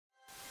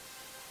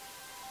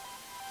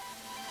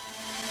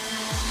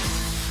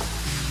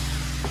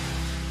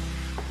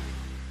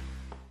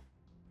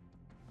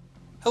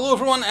Hello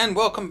everyone and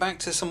welcome back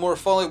to some more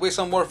Fallout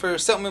Wasteland Warfare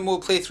Settlement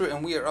Mode playthrough,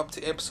 and we are up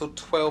to episode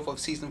 12 of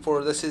season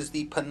 4. This is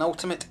the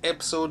penultimate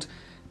episode.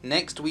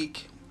 Next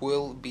week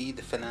will be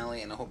the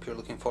finale, and I hope you're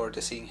looking forward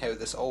to seeing how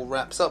this all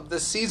wraps up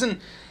this season.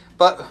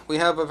 But we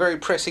have a very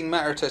pressing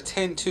matter to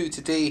attend to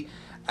today,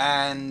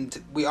 and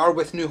we are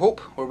with New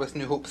Hope. We're with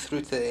New Hope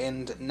through to the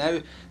end now,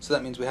 so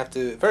that means we have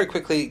to very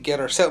quickly get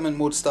our settlement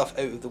mode stuff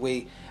out of the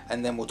way,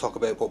 and then we'll talk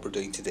about what we're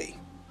doing today.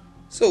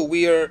 So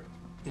we are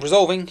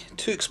resolving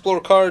 2 Explorer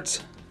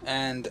cards,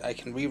 and I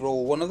can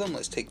re-roll one of them.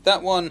 Let's take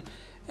that one,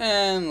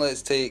 and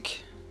let's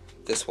take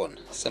this one.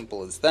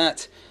 Simple as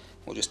that.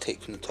 We'll just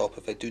take from the top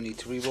if I do need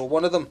to re-roll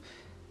one of them.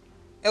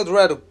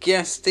 Eldorado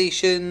gas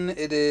station.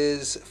 It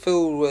is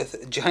filled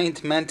with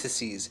giant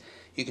mantises.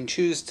 You can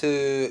choose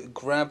to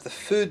grab the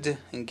food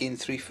and gain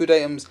 3 food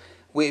items,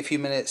 wait a few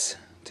minutes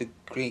to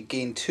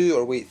gain 2,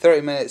 or wait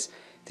 30 minutes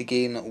to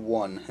gain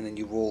 1, and then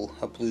you roll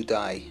a blue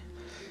die.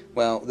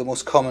 Well, the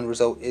most common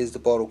result is the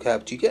bottle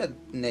cap. Do you get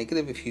a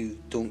negative if you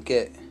don't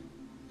get...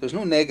 There's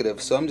no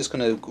negative, so I'm just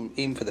going to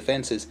aim for the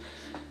fences.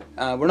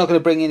 We're not going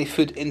to bring any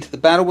food into the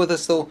battle with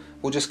us though.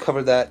 We'll just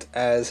cover that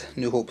as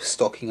New Hope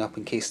stocking up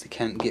in case they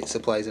can't get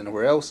supplies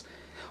anywhere else.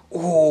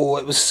 Oh,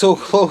 it was so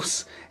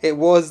close. It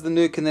was the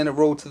nuke and then it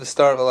rolled to the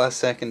start of the last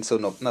second, so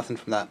no, nothing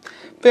from that.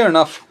 Fair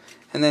enough.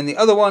 And then the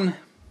other one,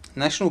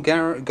 National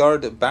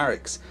Guard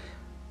Barracks.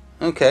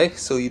 Okay,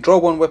 so you draw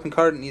 1 weapon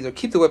card and either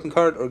keep the weapon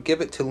card or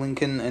give it to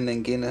Lincoln and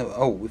then gain a...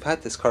 Oh, we've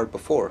had this card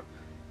before.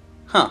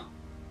 Huh.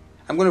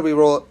 I'm going to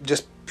re-roll it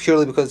just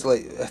purely because,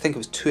 like, I think it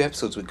was 2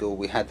 episodes ago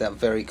we had that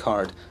very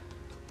card.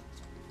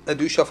 I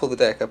do shuffle the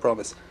deck, I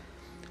promise.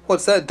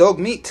 What's that? Dog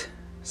meat?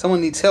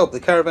 Someone needs help.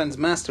 The caravan's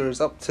master is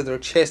up to their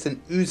chest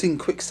in oozing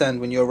quicksand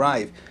when you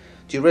arrive.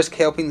 Do you risk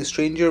helping the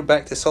stranger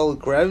back to solid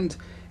ground?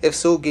 If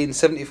so, gain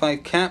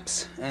 75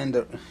 caps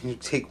and you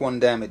take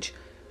 1 damage.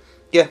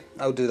 Yeah,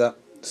 I'll do that.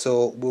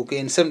 So we'll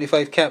gain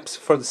 75 caps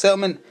for the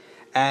settlement,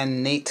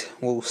 and Nate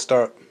will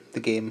start the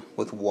game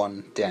with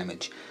 1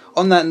 damage.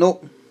 On that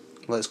note,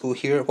 let's go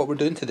hear what we're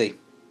doing today.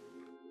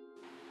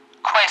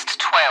 Quest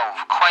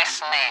 12,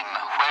 quest name,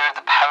 Where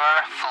the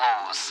Power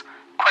Flows.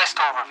 Quest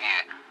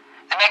overview.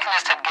 The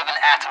Mechanist had given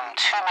Atom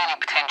too many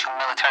potential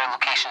military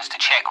locations to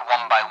check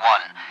one by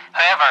one.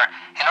 However,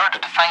 in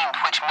order to find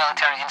which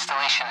military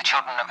installation the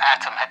children of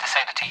Atom had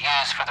decided to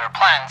use for their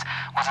plans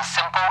was as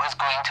simple as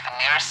going to the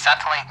nearest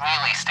satellite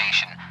relay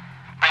station.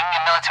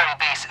 Bringing a military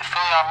base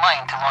fully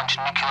online to launch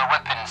nuclear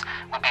weapons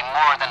would be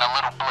more than a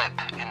little blip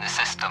in the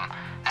system.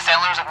 The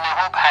settlers of New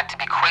Hope had to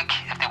be quick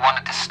if they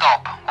wanted to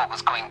stop what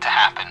was going to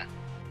happen.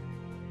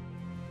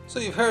 So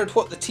you've heard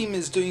what the team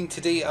is doing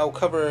today. I'll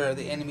cover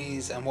the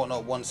enemies and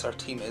whatnot once our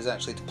team is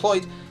actually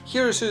deployed.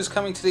 Here's who's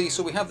coming today.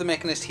 So we have the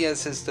Mechanist. He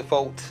has his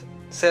default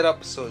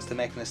setup. So it's the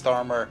Mechanist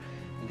armor,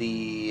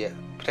 the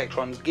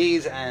Protectron's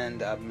Gaze,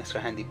 and Mr.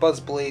 Handy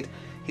Buzzblade.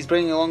 He's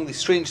bringing along the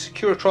strange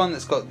Securitron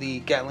that's got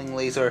the Gatling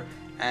laser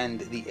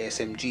and the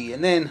SMG.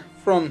 And then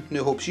from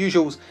New Hope's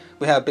usuals,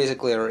 we have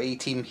basically our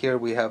A-team here.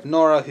 We have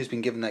Nora, who's been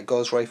given that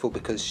Gauss rifle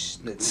because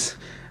it's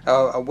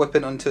a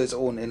weapon unto its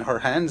own in her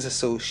hands,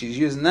 so she's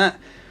using that.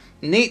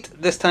 Nate,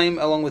 this time,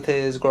 along with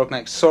his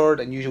Grognak's sword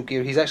and usual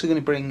gear, he's actually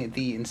going to bring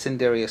the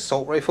incendiary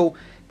assault rifle.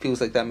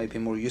 Feels like that might be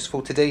more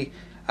useful today.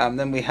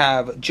 Then we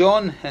have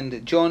John,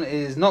 and John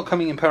is not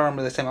coming in power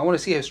armor this time. I want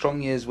to see how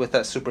strong he is with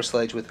that super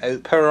sledge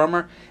without power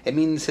armor. It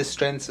means his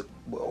strength's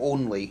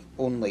only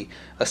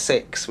a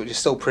 6, which is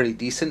still pretty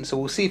decent. So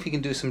we'll see if he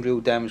can do some real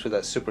damage with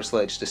that super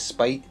sledge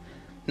despite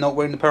not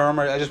wearing the power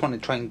armor. I just want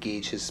to try and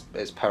gauge his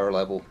power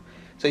level.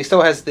 So he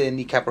still has the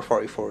Kneecapper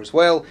 44 as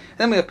well. And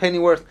then we have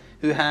Pennyworth,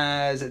 who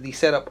has the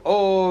setup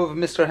of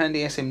Mr.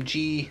 Handy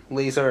SMG,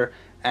 laser,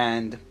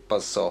 and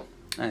buzzsaw.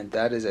 And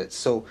that is it.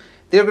 So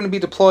they're going to be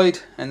deployed,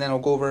 and then I'll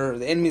go over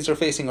the enemies they're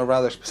facing, or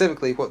rather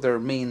specifically what their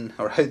main,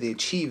 or how they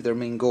achieve their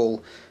main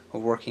goal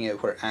of working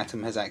out where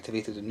Atom has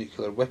activated a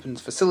nuclear weapons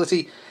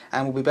facility.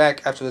 And we'll be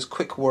back after this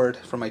quick word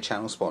from my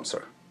channel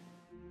sponsor.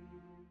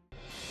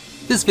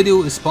 This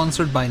video is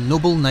sponsored by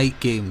Noble Knight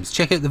Games.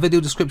 Check out the video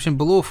description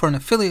below for an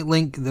affiliate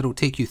link that will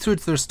take you through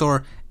to their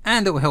store,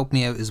 and it will help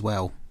me out as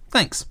well.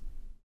 Thanks.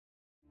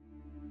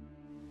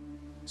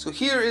 So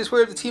here is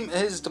where the team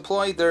is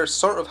deployed. They're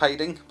sort of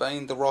hiding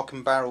behind the rock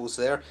and barrels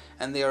there,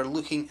 and they are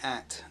looking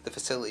at the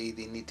facility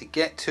they need to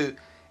get to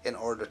in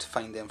order to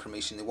find the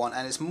information they want.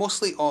 And it's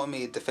mostly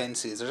automated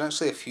defences. There's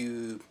actually a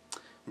few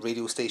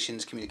radio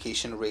stations,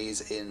 communication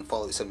arrays in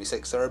Fallout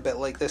 76 that are a bit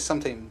like this.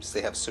 Sometimes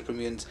they have super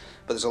mutants,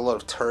 but there's a lot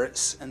of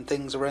turrets and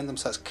things around them,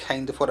 so that's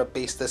kind of what I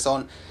based this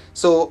on.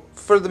 So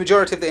for the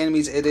majority of the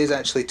enemies, it is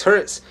actually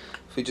turrets.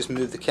 If we just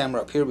move the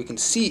camera up here, we can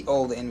see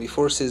all the enemy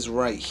forces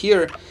right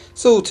here.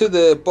 So to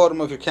the bottom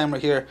of your camera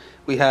here,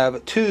 we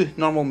have 2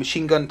 normal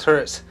machine gun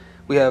turrets.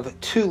 We have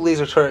 2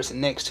 laser turrets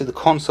next to the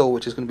console,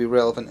 which is going to be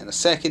relevant in a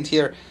second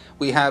here.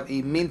 We have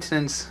a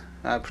maintenance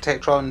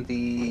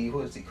Protectron,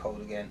 what is he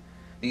called again?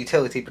 The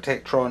utility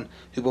Protectron,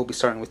 who will be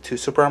starting with 2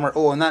 super armor.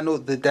 Oh, on that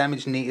note, the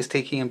damage Nate is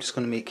taking, I'm just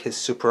going to make his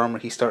super armor.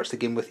 He starts the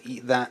game with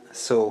eat that,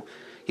 so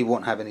he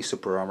won't have any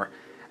super armor.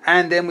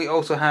 And then we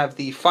also have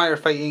the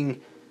firefighting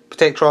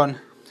Protectron,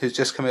 who's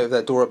just come out of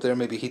that door up there,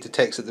 maybe he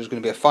detects that there's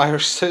going to be a fire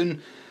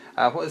soon.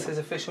 What is his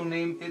official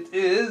name? It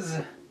is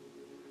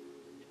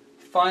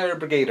Fire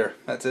Brigader.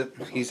 That's it.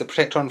 He's a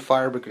Protectron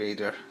Fire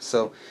Brigader.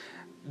 So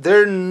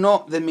they're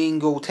not the main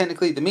goal.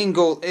 Technically, the main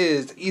goal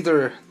is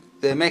either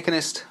the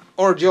Mechanist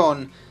or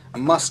John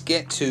must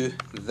get to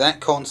that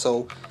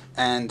console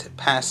and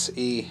pass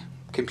a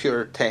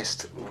computer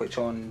test, which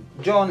on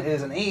John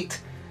is an 8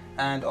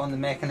 and on the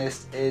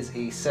Mechanist is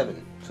a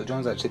 7. So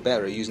John's actually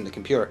better at using the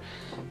computer.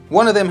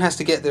 One of them has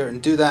to get there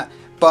and do that,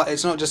 but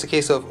it's not just a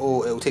case of,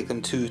 oh, it'll take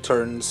them 2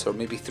 turns or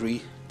maybe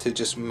 3 to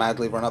just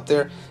madly run up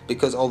there,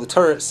 because all the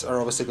turrets are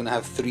obviously going to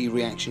have 3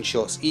 reaction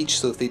shots each,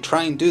 so if they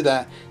try and do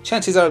that,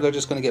 chances are they're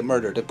just going to get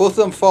murdered. If both of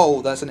them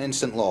fall, that's an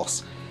instant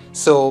loss.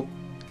 So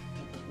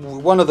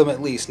one of them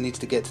at least needs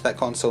to get to that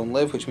console and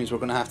live, which means we're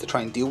going to have to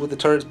try and deal with the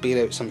turrets,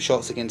 bait out some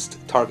shots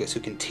against targets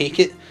who can take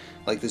it,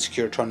 like the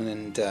Securitron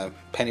and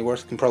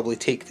Pennyworth can probably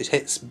take the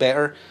hits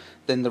better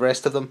than the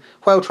rest of them,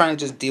 while trying to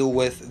just deal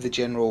with the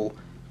general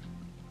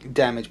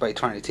damage by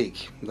trying to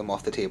take them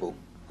off the table.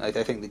 I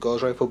think the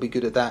Gauss Rifle will be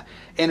good at that.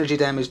 Energy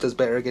damage does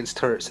better against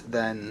turrets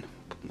than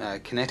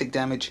kinetic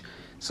damage,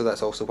 so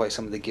that's also why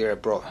some of the gear I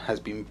brought has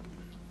been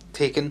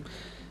taken.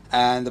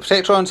 And the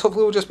Protectrons,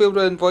 hopefully we'll just be able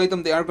to avoid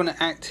them. They are going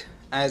to act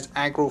as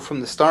aggro from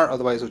the start,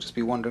 otherwise they'll just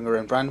be wandering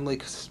around randomly,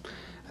 because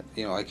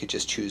I could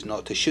just choose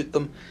not to shoot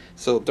them.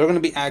 So they're going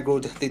to be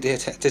aggroed. They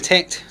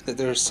detect that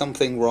there's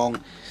something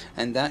wrong,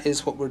 and that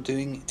is what we're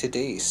doing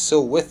today.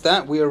 So with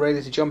that, we are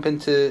ready to jump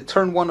into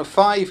turn 1 of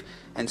 5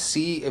 and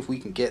see if we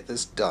can get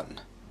this done.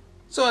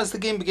 So as the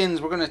game begins,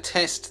 we're going to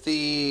test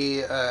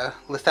the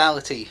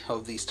lethality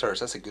of these turrets.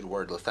 That's a good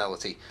word,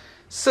 lethality.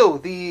 So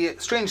the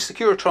strange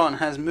Securitron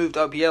has moved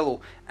up yellow,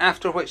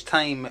 after which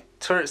time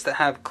turrets that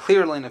have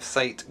clear line of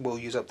sight will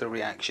use up their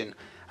reaction.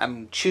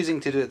 I'm choosing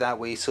to do it that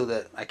way so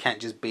that I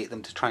can't just bait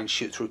them to try and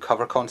shoot through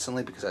cover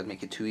constantly, because that'd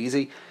make it too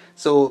easy.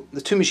 So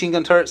the 2 machine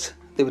gun turrets,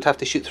 they would have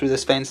to shoot through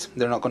this fence.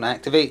 They're not going to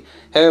activate.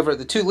 However,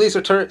 the 2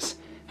 laser turrets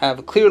have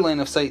a clear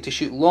line of sight to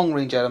shoot long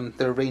range at them.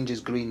 Their range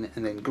is green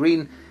and then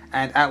green.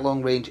 And at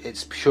long range,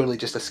 it's purely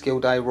just a skill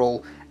die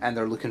roll, and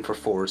they're looking for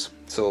 4s.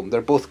 So they're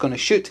both going to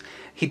shoot.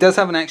 He does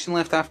have an action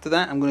left after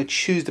that. I'm going to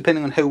choose,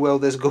 depending on how well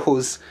this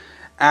goes,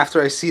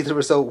 after I see the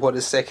result, what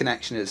his second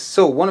action is.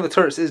 So one of the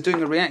turrets is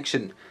doing a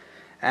reaction,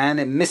 and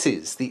it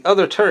misses. The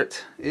other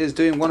turret is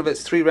doing one of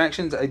its 3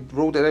 reactions. I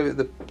rolled it out of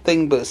the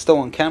thing, but it's still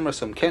on camera,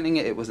 so I'm counting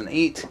it. It was an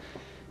 8.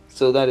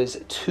 So that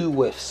is 2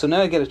 whiffs. So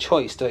now I get a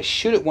choice. Do I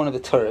shoot at one of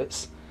the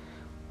turrets,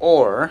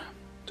 or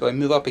do I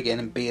move up again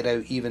and bait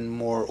out even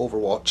more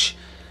Overwatch?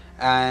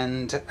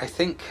 And I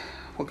think,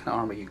 what kind of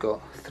armor you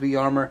got? 3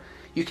 armor.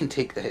 You can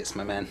take the hits,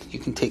 my man. You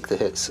can take the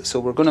hits. So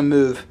we're going to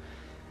move,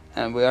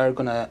 and we are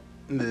going to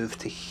move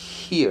to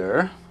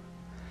here.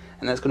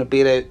 And that's going to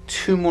bait out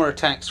 2 more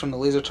attacks from the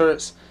laser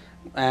turrets,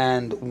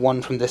 and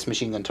 1 from this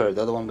machine gun turret.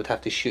 The other one would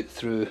have to shoot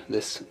through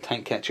this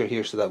tank catcher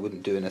here, so that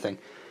wouldn't do anything.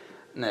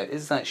 Now,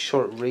 is that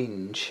short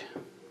range?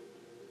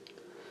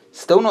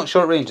 Still not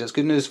short range. That's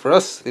good news for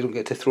us. They don't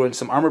get to throw in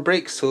some armor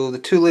breaks, so the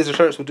 2 laser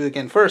turrets will do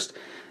again first.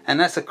 And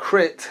that's a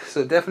crit,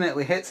 so it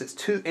definitely hits. It's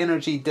 2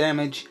 energy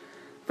damage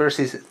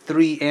versus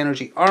 3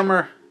 energy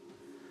armor.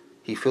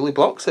 He fully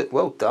blocks it.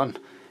 Well done.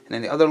 And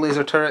then the other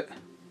laser turret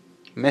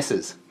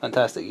misses.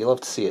 Fantastic. You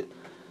love to see it.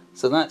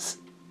 So that's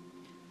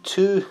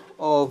 2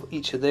 of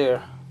each of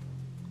their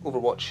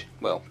Overwatch,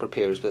 well,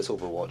 prepares, but it's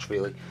Overwatch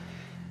really.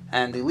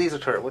 And the laser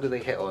turret, what do they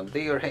hit on?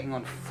 They are hitting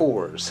on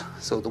 4s.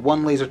 So the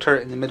 1 laser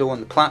turret in the middle on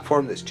the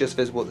platform that's just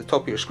visible at the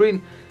top of your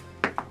screen,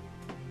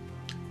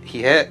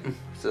 he hit.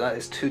 So that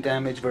is 2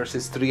 damage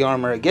versus 3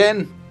 armor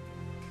again.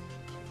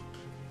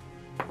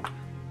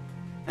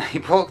 He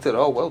blocked it.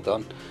 Oh, well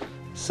done.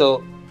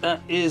 So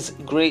that is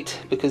great,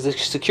 because the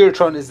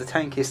Securitron is the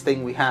tankiest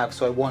thing we have,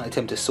 so I wanted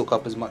him to soak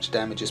up as much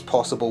damage as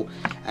possible,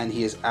 and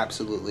he has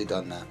absolutely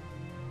done that.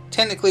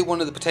 Technically, one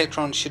of the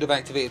Protectrons should have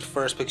activated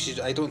first, because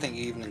I don't think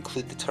you even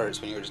include the turrets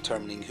when you're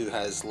determining who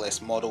has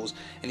less models,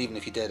 and even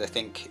if you did, I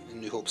think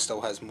New Hope still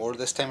has more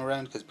this time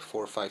around, because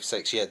before 5,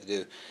 6 you had to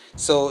do.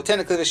 So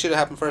technically this should have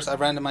happened first. I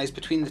randomised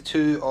between the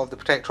 2 of the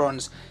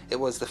Protectrons. It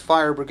was the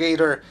Fire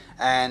Brigader,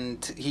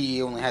 and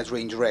he only has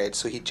range red,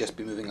 so he'd just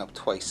be moving up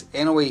twice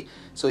anyway.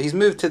 So he's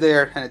moved to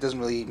there, and it doesn't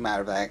really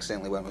matter if I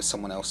accidentally went with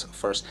someone else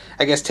first.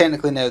 I guess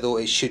technically now though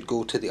it should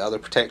go to the other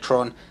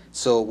Protectron,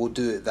 so we'll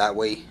do it that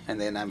way,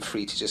 and then I'm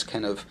free to just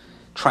kind of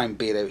try and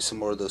bait out some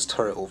more of those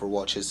turret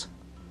overwatches.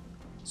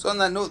 So on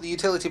that note, the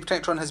utility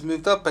Protectron has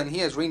moved up, and he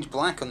has range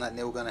black on that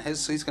nail gun of his,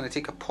 so he's going to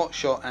take a pot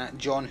shot at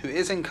John, who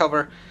is in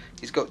cover.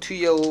 He's got 2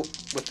 yellow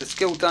with the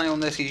skill die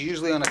on this. He's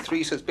usually on a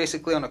 3, so it's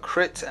basically on a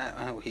crit.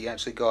 Oh, he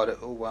actually got it.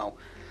 Oh wow.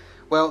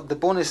 Well, the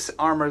bonus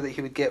armor that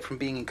he would get from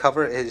being in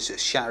cover is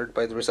shattered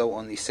by the result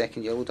on the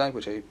second yellow die,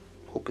 which I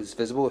hope is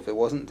visible. If it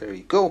wasn't, there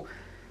you go.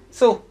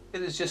 So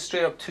it is just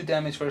straight up 2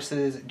 damage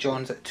versus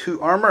John's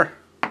 2 armor.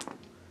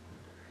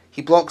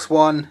 He blocks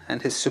 1,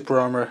 and his super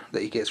armor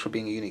that he gets for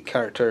being a unique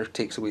character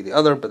takes away the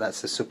other, but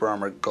that's the super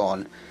armor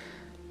gone.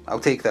 I'll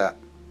take that.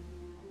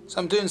 So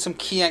I'm doing some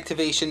key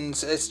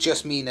activations. It's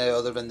just me now,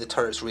 other than the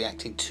turrets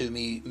reacting to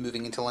me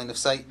moving into line of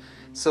sight.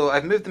 So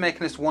I've moved the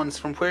Mechanist once.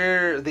 From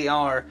where they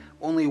are,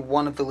 only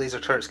one of the laser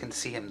turrets can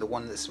see him, the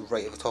one that's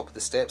right at the top of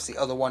the steps. The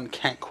other one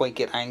can't quite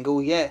get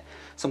angle yet.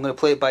 So I'm going to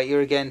play it by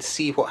ear again,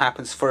 see what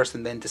happens first,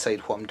 and then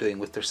decide what I'm doing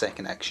with their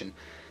second action.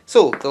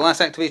 So the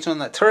last activation on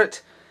that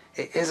turret,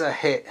 it is a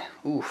hit.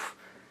 Oof.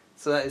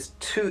 So that is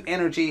 2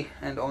 energy,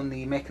 and on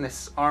the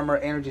Mechanist's armor,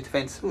 energy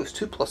defense, oh, it's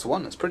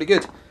 2+1, that's pretty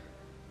good.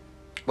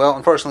 Well,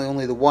 unfortunately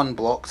only the 1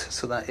 blocked,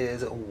 so that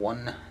is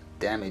 1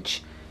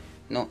 damage.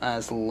 Not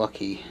as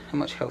lucky. How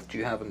much health do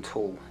you have in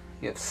total?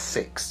 You have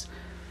 6.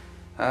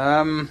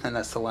 And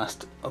that's the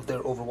last of their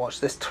Overwatch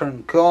this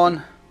turn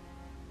gone.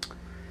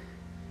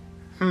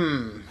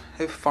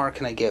 How far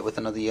can I get with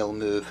another yellow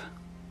move?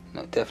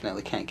 No,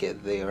 definitely can't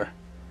get there.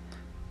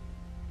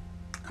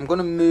 I'm going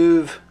to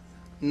move,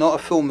 not a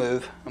full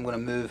move, I'm going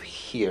to move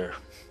here.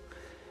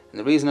 And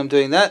the reason I'm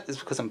doing that is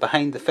because I'm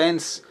behind the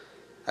fence.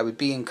 I would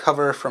be in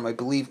cover from, I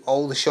believe,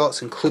 all the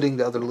shots, including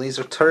the other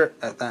laser turret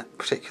at that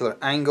particular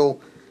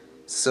angle.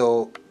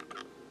 So,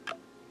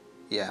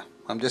 yeah,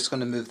 I'm just going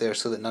to move there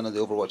so that none of the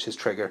Overwatches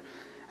trigger.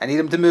 I need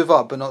him to move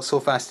up, but not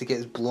so fast to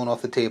get blown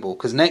off the table.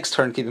 Because next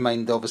turn, keep in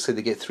mind, obviously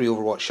they get 3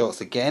 Overwatch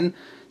shots again,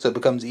 so it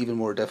becomes even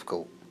more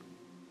difficult.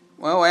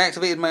 Well, I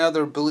activated my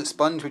other bullet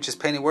sponge, which is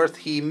Pennyworth.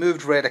 He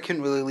moved red. I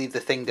couldn't really leave the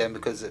thing down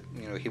because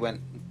he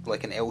went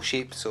like an L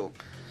shape, so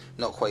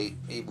not quite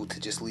able to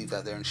just leave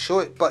that there and show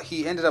it, but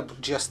he ended up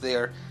just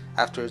there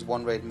after his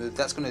 1 red move.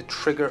 That's going to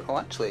trigger, oh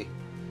actually,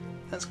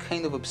 that's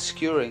kind of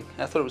obscuring.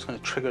 I thought it was going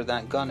to trigger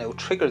that gun. It will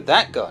trigger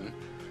that gun,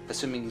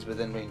 assuming he's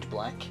within range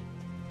black.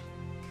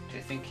 Do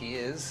you think he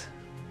is?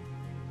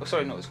 Oh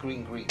sorry, no, it's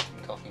green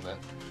I'm talking about.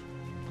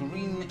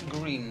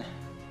 Green.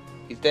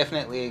 He's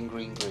definitely in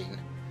green.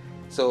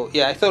 So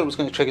yeah, I thought it was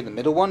going to trigger the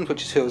middle one,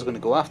 which is who I was going to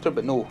go after,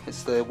 but no,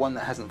 it's the one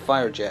that hasn't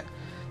fired yet.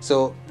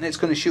 So it's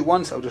going to shoot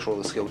once. I'll just roll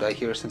the skill die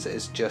here since it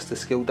is just a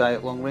skill die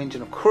at long range,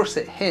 and of course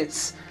it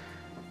hits.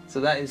 So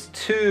that is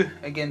 2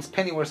 against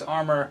Pennyworth's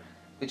armor,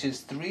 which is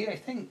 3, I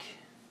think.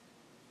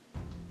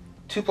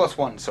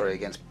 2+1, sorry,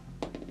 against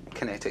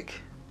kinetic.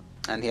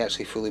 And he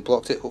actually fully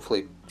blocked it.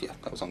 Hopefully, yeah,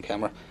 that was on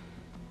camera.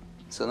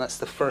 So that's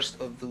the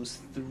first of those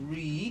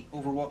 3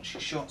 Overwatch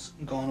shots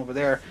gone over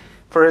there.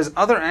 For his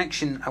other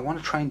action, I want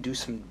to try and do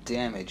some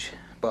damage.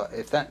 But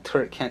if that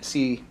turret can't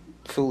see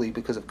fully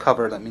because of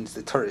cover, that means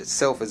the turret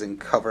itself is in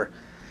cover.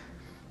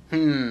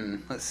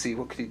 Let's see,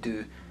 what could he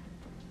do?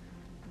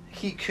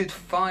 He could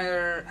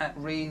fire at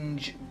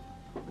range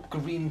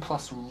green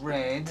plus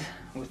red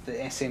with the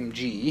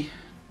SMG.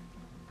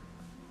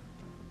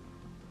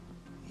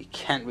 He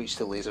can't reach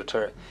the laser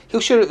turret.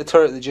 He'll shoot at the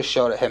turret that just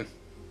shot at him.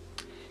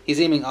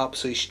 He's aiming up,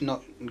 so he's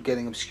not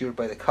getting obscured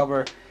by the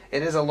cover.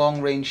 It is a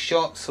long range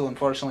shot, so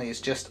unfortunately it's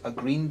just a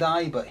green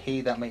die, but hey,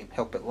 that might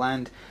help it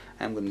land.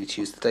 I'm going to need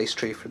to use the dice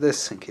tray for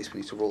this in case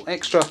we need to roll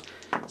extra.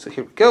 So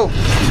here we go.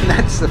 And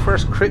that's the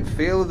first crit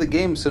fail of the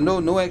game, so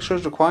no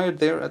extras required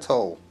there at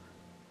all.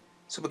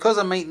 So because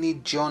I might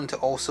need John to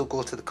also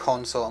go to the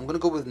console, I'm going to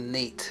go with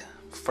Nate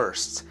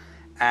first.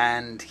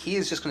 And he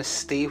is just going to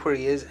stay where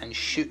he is and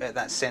shoot at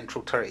that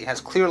central turret. He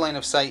has clear line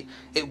of sight.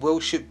 It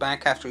will shoot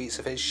back after each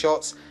of his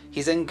shots.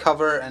 He's in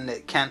cover and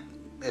it can't,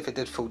 if it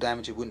did full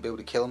damage, it wouldn't be able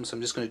to kill him. So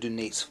I'm just going to do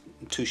Nate's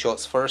 2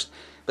 shots first.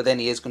 But then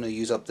he is going to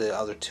use up the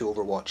other 2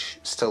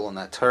 Overwatch still on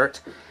that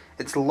turret.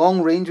 It's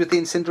long range with the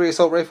Incendiary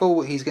Assault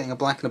Rifle. He's getting a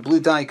black and a blue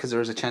die because there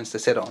is a chance to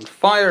set it on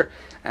fire.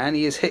 And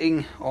he is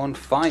hitting on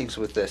 5s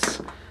with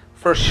this.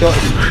 First shot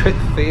is a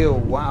crit fail.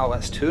 Wow,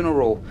 that's 2 in a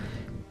row.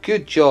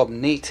 Good job,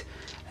 Nate.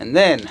 And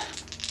then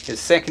his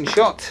second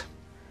shot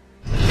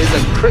is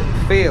a crit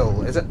fail.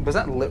 Was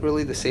that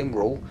literally the same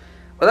roll?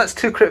 Well, that's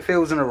 2 crit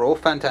fails in a row.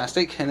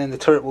 Fantastic. And then the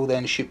turret will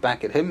then shoot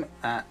back at him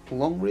at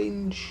long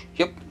range.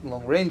 Yep,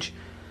 long range.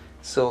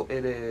 So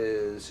it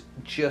is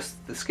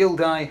just the skill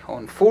die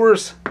on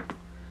 4s.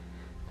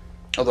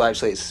 Although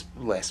actually it's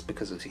less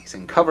because he's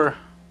in cover.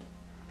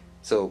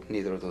 So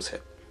neither of those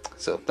hit.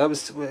 So that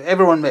was,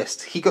 everyone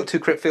missed. He got 2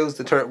 crit fails,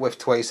 the turret whiffed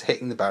twice,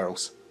 hitting the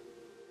barrels.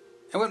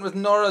 I went with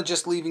Nora,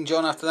 just leaving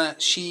John after that.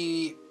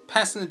 She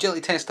passed an agility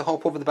test to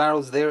hop over the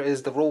barrels. There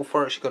is the roll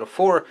for it. She got a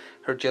 4.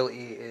 Her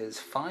agility is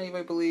 5,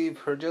 I believe.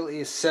 Her agility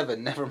is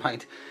 7, never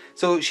mind.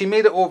 So she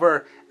made it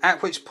over,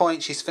 at which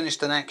point she's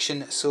finished an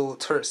action, so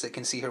turrets that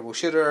can see her will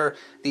shoot at her.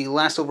 The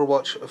last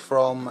Overwatch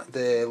from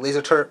the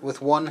laser turret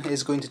with 1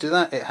 is going to do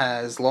that. It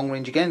has long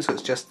range again, so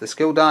it's just the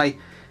skill die,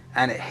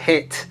 and it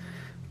hit.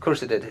 Of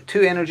course it did.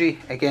 2 energy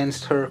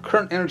against her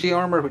current energy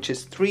armor, which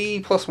is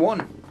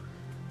 3+1.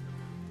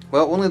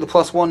 Well, only the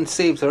 +1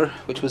 saves her,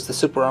 which was the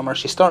super armor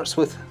she starts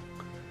with,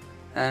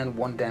 and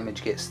 1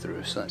 damage gets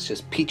through, so that's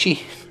just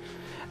peachy.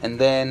 And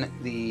then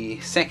the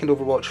second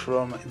Overwatch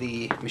from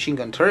the machine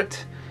gun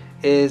turret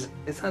is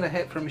that a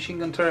hit for a machine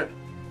gun turret?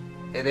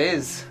 It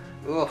is.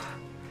 Ugh.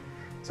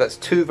 So that's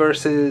 2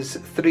 versus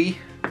 3.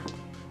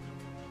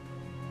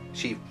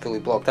 She fully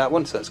blocked that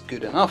one, so that's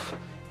good enough.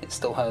 It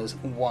still has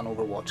 1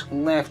 Overwatch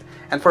left.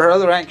 And for her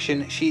other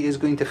action, she is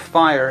going to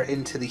fire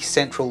into the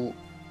central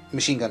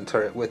machine gun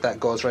turret with that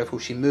Gauss rifle.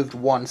 She moved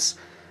once.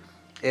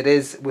 It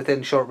is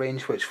within short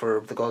range, which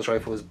for the Gauss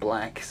rifle is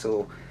black.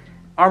 So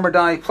armor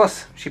die,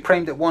 plus she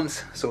primed it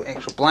once, so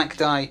extra black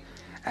die.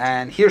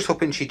 And here's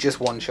hoping she just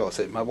one-shots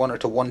it. I want her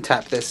to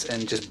one-tap this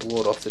and just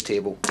blow it off the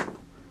table.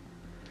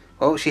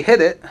 Well, she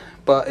hit it,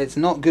 but it's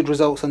not good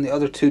results on the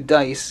other two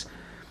dice.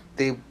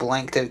 They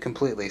blanked out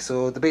completely.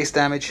 So the base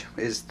damage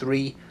is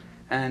 3.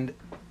 And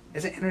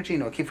is it energy?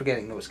 No, I keep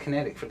forgetting. No, it's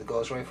kinetic for the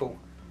Gauss rifle.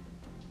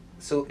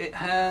 So it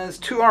has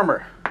 2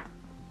 armor.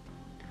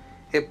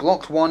 It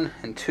blocked 1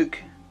 and took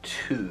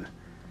 2.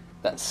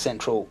 That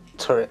central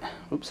turret.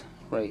 Oops,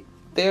 right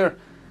there.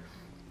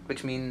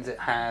 Which means it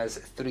has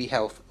 3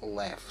 health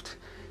left.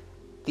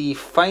 The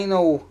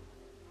final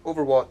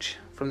Overwatch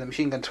from the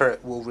machine gun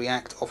turret will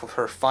react off of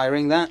her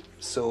firing that.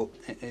 So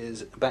it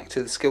is back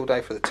to the skill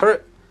die for the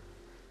turret.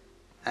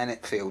 And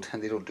it failed,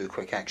 and they don't do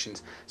quick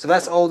actions. So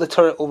that's all the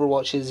turret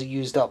Overwatches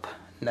used up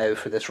now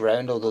for this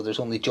round, although there's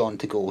only John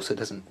to go, so it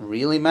doesn't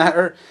really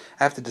matter.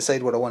 I have to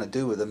decide what I want to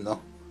do with him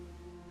though.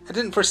 I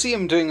didn't foresee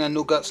him doing a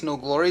no guts, no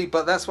glory,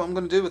 but that's what I'm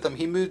going to do with him.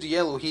 He moved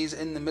yellow, he's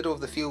in the middle of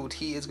the field,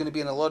 he is going to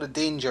be in a lot of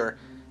danger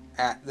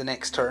at the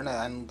next turn,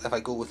 and if I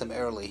go with him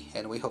early,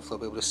 anyway, hopefully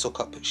I'll be able to soak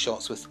up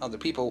shots with other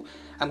people.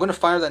 I'm going to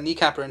fire that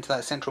kneecapper into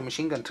that central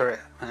machine gun turret,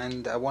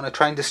 and I want to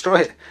try and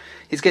destroy it.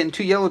 He's getting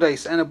 2 yellow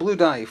dice and a blue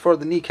die for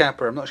the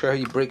kneecapper. I'm not sure how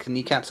you break the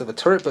kneecaps of a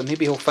turret, but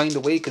maybe he'll find a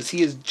way, because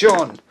he is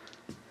John.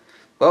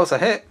 Well, it's a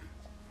hit.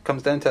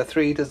 Comes down to a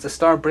 3. Does the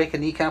star break a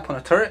kneecap on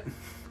a turret?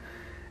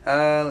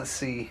 Let's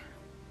see.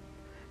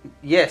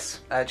 Yes,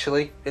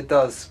 actually, it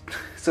does.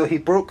 So he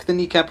broke the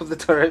kneecap of the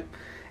turret.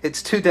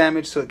 It's 2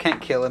 damage, so it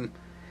can't kill him.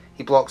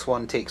 He blocks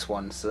 1, takes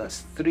 1, so that's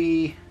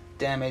 3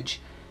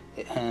 damage.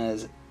 It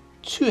has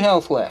 2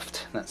 health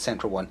left, that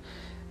central one.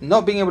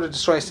 Not being able to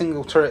destroy a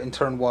single turret in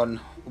turn 1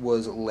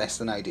 was less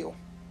than ideal.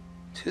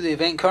 To the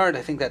event card,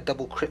 I think that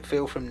double crit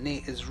fail from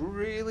Nate is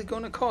really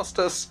going to cost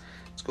us.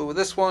 Let's go with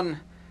this one.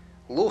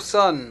 Low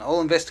Sun,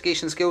 all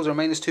investigation skills are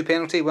 -2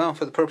 penalty. Well,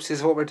 for the purposes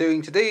of what we're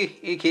doing today,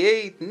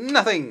 aka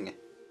nothing.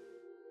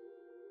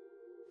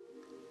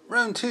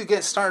 Round 2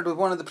 gets started with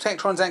one of the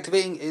Protectrons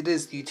activating. It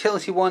is the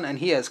utility one, and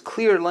he has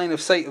clear line of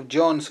sight of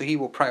John, so he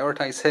will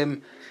prioritise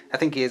him. I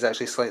think he is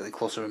actually slightly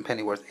closer than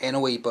Pennyworth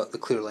anyway, but the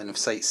clear line of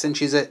sight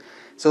cinches it.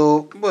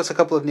 So, well, it's a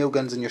couple of nail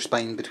guns in your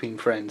spine between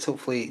friends.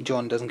 Hopefully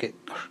John doesn't get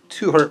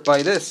too hurt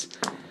by this.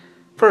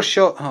 First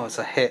shot, oh, it's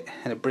a hit,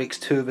 and it breaks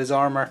 2 of his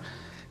armour.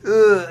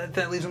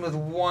 That leaves him with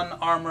 1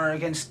 armour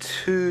against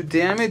 2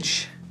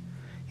 damage.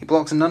 He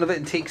blocks none of it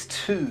and takes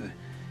 2.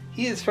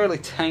 He is fairly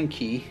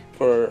tanky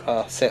for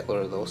a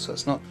settler though, so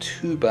it's not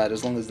too bad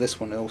as long as this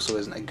one also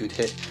isn't a good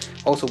hit.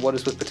 Also, what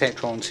is with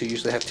Protectrons who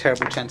usually have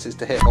terrible chances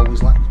to hit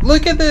always land?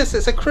 Look at this,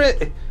 it's a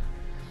crit!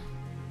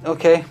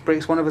 Okay,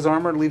 breaks 1 of his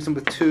armour, leaves him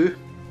with 2.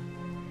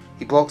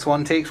 He blocks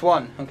 1, takes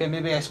 1. Okay,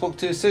 maybe I spoke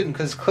too soon,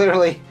 because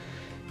clearly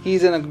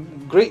he's in a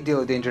great deal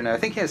of danger now. I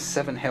think he has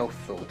 7 health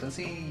though, does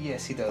he?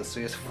 Yes, he does,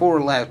 so he has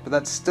 4 left, but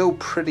that's still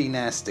pretty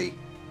nasty.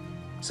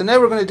 So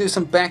now we're going to do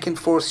some back and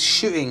forth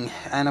shooting,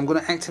 and I'm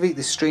going to activate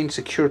the strange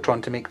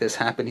Securitron to make this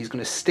happen. He's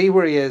going to stay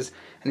where he is,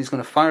 and he's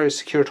going to fire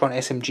his Securitron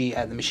SMG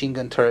at the machine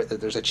gun turret that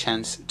there's a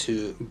chance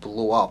to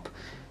blow up.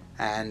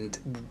 And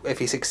if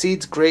he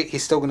succeeds, great,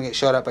 he's still going to get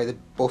shot at by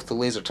both the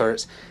laser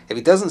turrets. If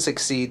he doesn't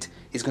succeed,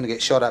 he's going to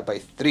get shot at by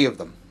 3 of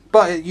them.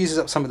 But it uses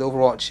up some of the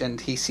Overwatch,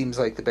 and he seems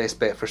like the best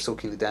bet for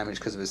soaking the damage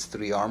because of his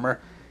 3 armor.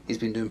 He's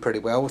been doing pretty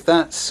well with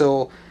that,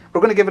 so we're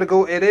going to give it a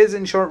go. It is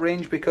in short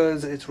range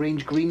because it's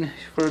range green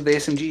for the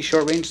SMG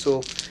short range,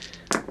 so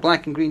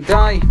black and green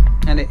die,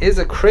 and it is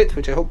a crit,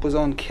 which I hope was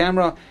on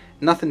camera.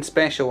 Nothing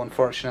special,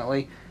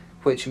 unfortunately,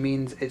 which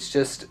means it's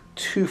just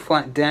 2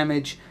 flat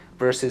damage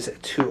versus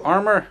 2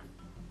 armor.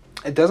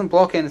 It doesn't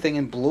block anything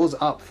and blows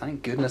up.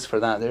 Thank goodness for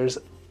that. There's,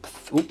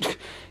 oops,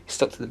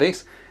 stuck to the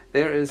base.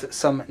 There is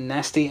some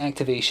nasty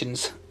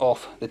activations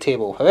off the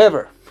table.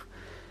 However,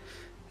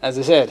 as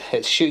I said,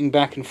 it's shooting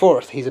back and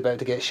forth. He's about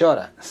to get shot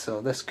at,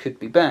 so this could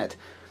be bad.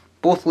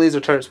 Both laser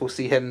turrets will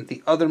see him.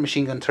 The other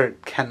machine gun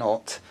turret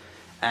cannot,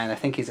 and I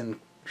think he's in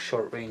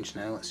short range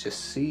now. Let's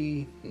just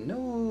see.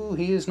 No,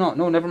 he is not.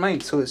 No, never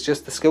mind. So it's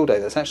just the skill die.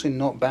 That's actually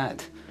not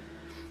bad.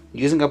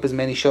 Using up as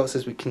many shots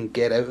as we can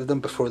get out of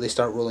them before they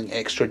start rolling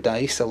extra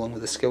dice along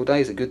with the skill die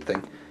is a good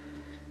thing.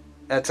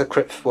 That's a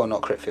crit, well,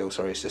 not crit fail,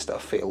 sorry, it's just a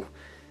fail.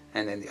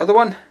 And then the other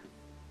one,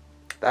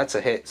 that's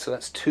a hit. So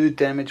that's 2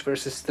 damage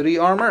versus 3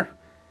 armor.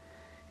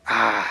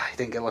 Ah, he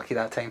didn't get lucky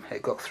that time.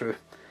 It got through.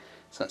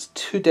 So that's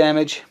 2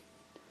 damage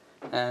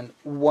and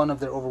 1 of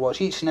their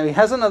Overwatch each. Now he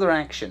has another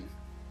action.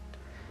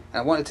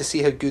 And I wanted to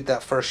see how good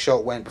that first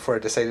shot went before I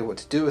decided what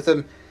to do with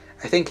him.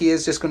 I think he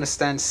is just going to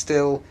stand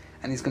still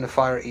and he's going to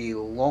fire a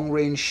long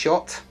range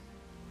shot.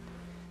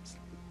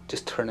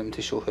 Just turn him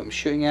to show who I'm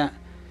shooting at.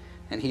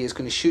 And he is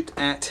going to shoot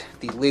at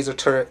the laser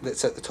turret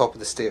that's at the top of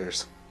the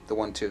stairs. The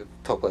one to the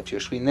top left of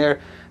your screen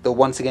there. They'll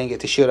once again get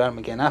to shoot at him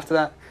again after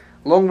that.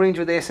 Long range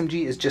with the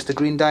SMG is just a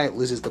green die, it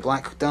loses the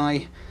black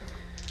die.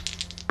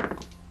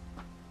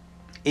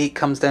 8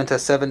 comes down to a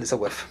 7, it's a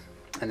whiff.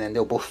 And then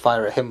they'll both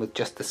fire at him with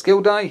just the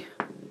skill die.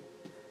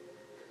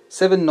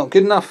 7, not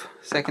good enough.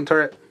 Second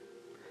turret,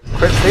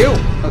 crit fail.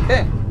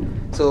 Okay,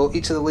 so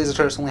each of the laser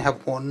turrets only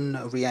have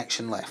 1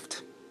 reaction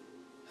left.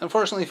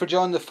 Unfortunately for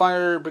John, the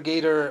fire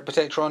brigader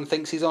Protectron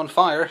thinks he's on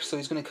fire, so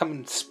he's going to come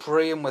and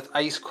spray him with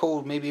ice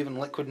cold, maybe even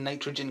liquid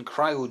nitrogen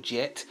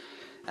cryojet,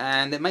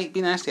 and it might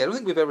be nasty. I don't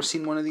think we've ever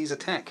seen one of these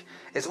attack.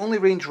 It's only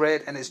range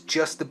red, and it's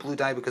just the blue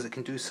die because it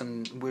can do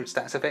some weird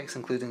stats effects,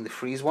 including the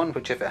freeze one,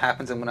 which if it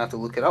happens I'm going to have to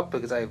look it up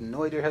because I have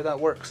no idea how that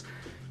works.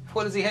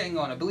 What is he hitting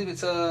on? I believe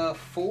it's a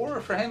 4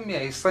 for him. Yeah,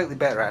 he's slightly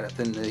better at it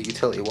than the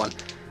utility one,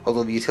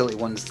 although the utility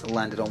one's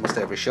landed almost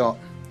every shot.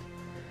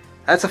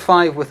 That's a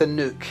 5 with a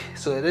nuke,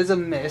 so it is a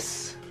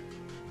miss.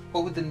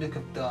 What would the nuke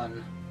have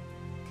done?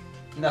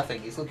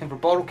 Nothing. He's looking for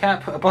bottle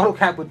cap. A bottle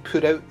cap would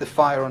put out the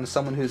fire on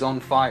someone who's on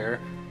fire,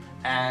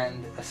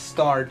 and a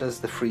star does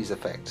the freeze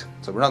effect.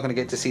 So we're not going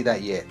to get to see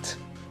that yet.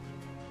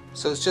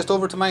 So it's just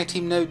over to my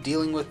team now,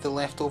 dealing with the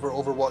leftover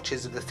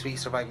overwatches of the 3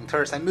 surviving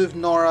turrets. I moved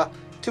Nora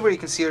to where you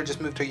can see her,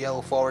 just moved her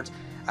yellow forwards.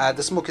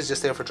 The smoke is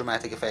just there for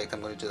dramatic effect.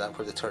 I'm going to do that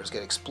where the turrets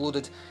get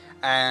exploded,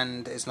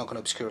 and it's not going to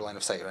obscure line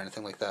of sight or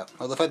anything like that.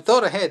 Although if I'd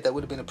thought ahead, that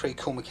would have been a pretty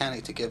cool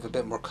mechanic to give a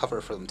bit more cover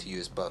for them to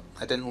use, but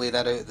I didn't lay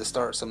that out at the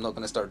start, so I'm not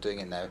going to start doing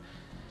it now.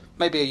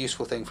 Might be a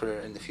useful thing for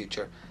in the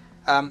future.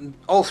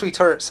 All 3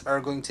 turrets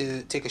are going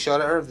to take a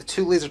shot at her. The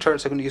 2 laser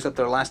turrets are going to use up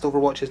their last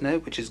overwatches now,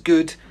 which is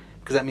good,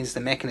 because that means the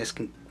mechanist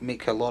can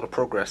make a lot of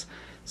progress.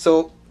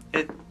 So,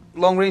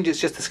 long range it's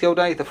just a skill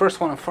die. The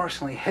first one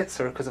unfortunately hits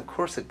her, because of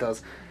course it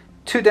does.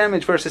 2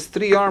 damage versus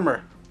 3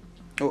 armor.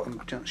 Oh,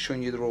 I'm just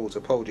showing you the rolls,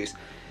 apologies.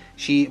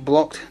 She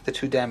blocked the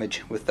 2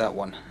 damage with that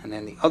one. And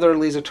then the other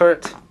laser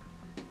turret,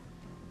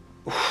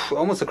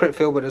 almost a crit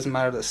fail, but it doesn't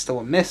matter, that's still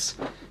a miss.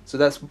 So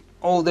that's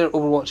all their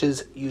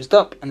overwatches used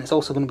up, and it's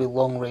also going to be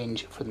long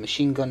range for the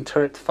machine gun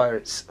turret to fire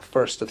its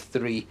first of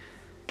 3.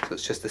 So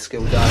it's just a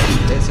skill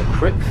die. It's a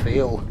crit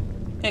fail.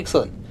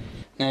 Excellent.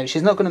 Now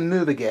she's not going to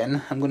move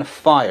again. I'm going to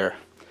fire.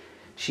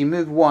 She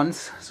moved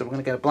once, so we're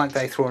going to get a black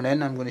die thrown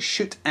in. I'm going to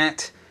shoot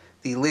at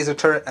the laser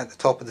turret at the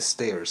top of the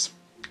stairs.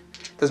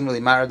 Doesn't really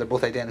matter, they're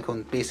both identical,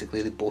 and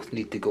basically they both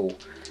need to go.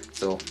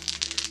 So,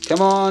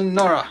 come on,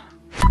 Nora.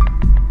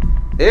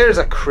 There's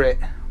a crit.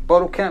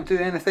 Bottle can't do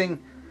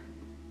anything.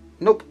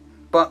 Nope.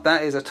 But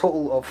that is a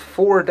total of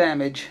 4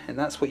 damage, and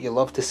that's what you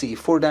love to see.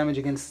 4 damage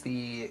against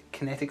the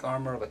kinetic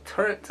armor of a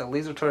turret, a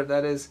laser turret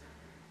that is.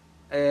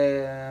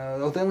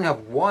 Oh, they only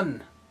have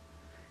 1.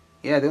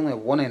 Yeah, they only have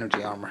 1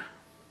 energy armor.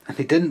 And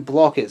they didn't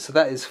block it, so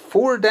that is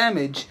 4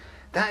 damage.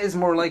 That is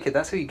more like it.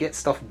 That's how you get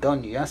stuff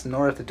done. You ask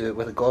Nora to do it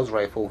with a Gauss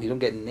rifle. You don't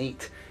get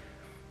Nate.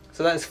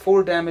 So that is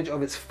 4 damage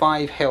of its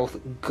 5 health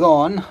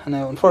gone.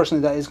 Now,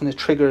 unfortunately, that is going to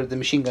trigger the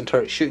machine gun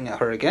turret shooting at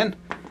her again.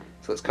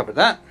 So let's cover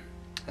that.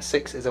 A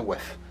 6 is a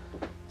whiff.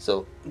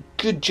 So,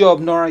 good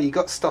job, Nora. You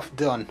got stuff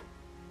done.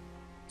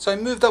 So I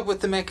moved up with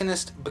the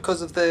mechanist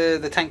because of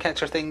the tank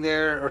catcher thing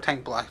there, or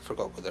tank black. I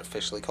forgot what they're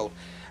officially called.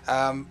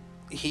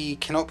 He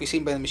cannot be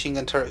seen by the machine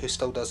gun turret, who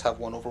still does have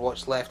 1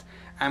 overwatch left.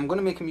 I'm going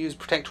to make him use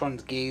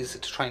Protectron's gaze to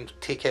try and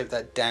take out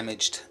that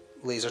damaged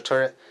laser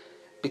turret.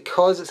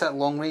 Because it's at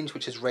long range,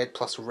 which is red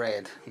plus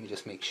red. Let me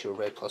just make sure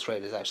red plus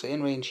red is actually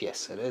in range.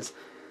 Yes, it is.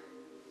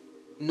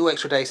 No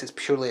extra dice, it's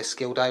purely a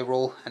skill die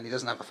roll, and he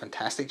doesn't have a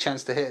fantastic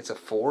chance to hit. It's a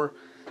 4.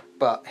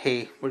 But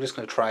hey, we're just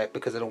going to try it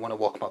because I don't want to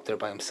walk him up there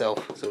by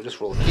himself. So we'll just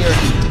roll it here.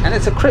 And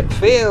it's a crit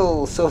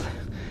fail! So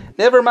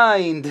never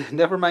mind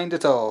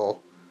at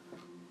all.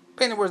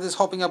 Pennyworth is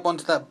hopping up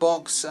onto that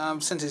box.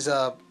 Since he's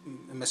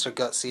Mr.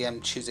 Gutsy,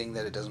 I'm choosing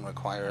that it doesn't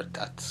require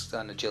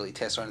an agility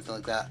test or anything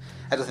like that.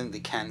 I don't think they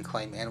can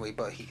climb anyway,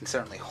 but he can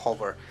certainly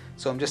hover.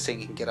 So I'm just saying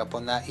he can get up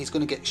on that. He's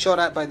going to get shot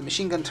at by the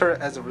machine gun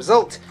turret as a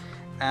result.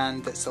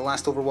 And that's the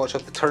last overwatch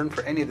of the turn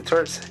for any of the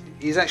turrets.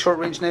 He's at short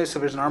range now, so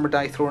there's an armor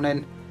die thrown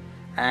in.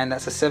 And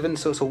that's a 7,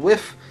 so it's a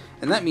whiff.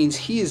 And that means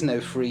he is now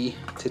free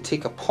to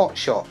take a pot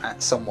shot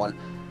at someone.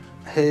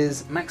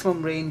 His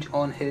maximum range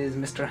on his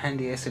Mr.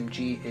 Handy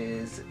SMG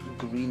is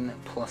green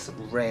plus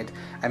red.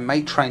 I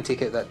might try and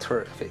take out that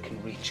turret if it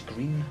can reach.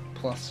 Green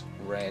plus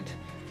red.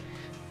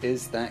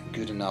 Is that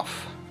good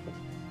enough?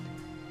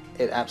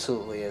 It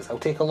absolutely is. I'll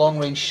take a long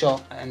range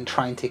shot and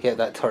try and take out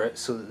that turret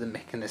so that the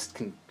mechanist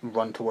can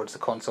run towards the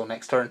console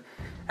next turn.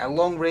 At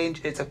long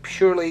range, it's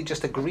purely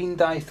just a green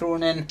die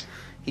thrown in.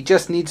 He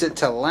just needs it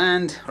to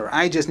land, or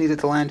I just need it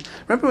to land.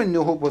 Remember when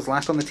No Hope was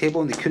last on the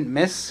table and they couldn't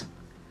miss?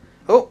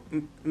 Oh,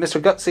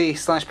 Mr. Gutsy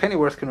 /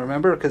 Pennyworth can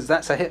remember, because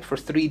that's a hit for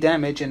 3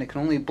 damage and it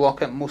can only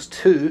block at most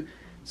 2,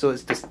 so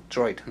it's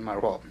destroyed no matter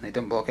what. They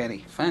didn't block any.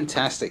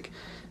 Fantastic.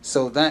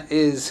 So that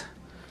is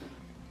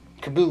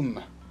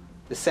kaboom.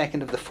 The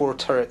second of the 4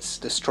 turrets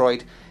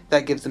destroyed.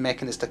 That gives the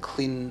mechanist a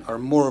clean, or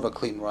more of a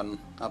clean run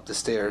up the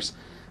stairs.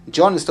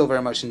 John is still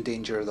very much in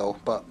danger though,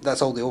 but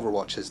that's all the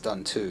Overwatch has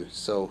done too,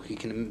 so he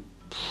can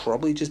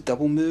probably just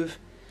double move.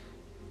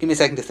 Give me a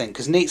second to think,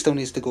 because Nate still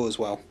needs to go as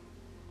well.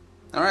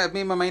 Alright, I've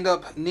made my mind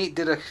up. Nate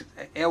did a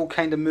L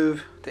kind of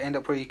move to end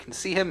up where you can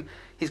see him.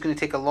 He's going to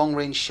take a long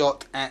range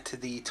shot at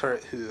the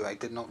turret who I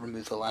did not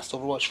remove the last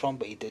Overwatch from,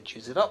 but he did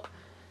use it up.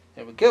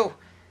 There we go.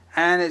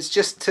 And it's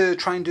just to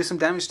try and do some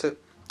damage to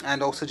it.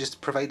 and also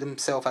just provide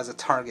himself as a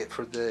target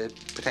for the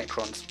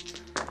Protectrons.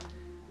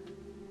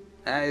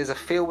 That is a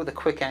fail with a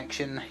quick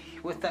action.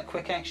 With that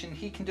quick action,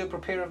 he can do a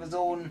prepare of his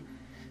own.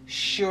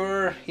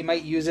 Sure, he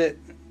might use it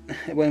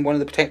when one of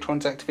the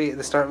Protectrons activate at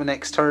the start of the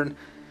next turn.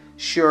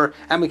 Sure,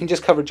 and we can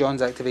just cover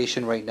John's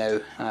activation right now.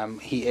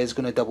 He is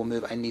going to double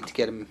move. I need to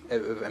get him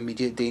out of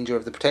immediate danger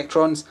of the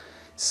Protectrons.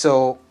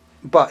 So,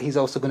 but he's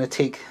also going to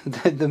take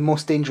the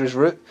most dangerous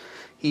route.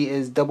 He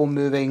is double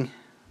moving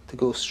to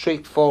go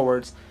straight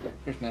forwards.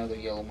 Here's my other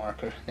yellow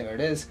marker. There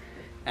it is.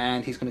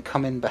 And he's going to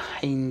come in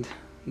behind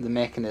the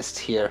Mechanist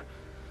here.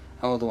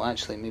 Although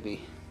actually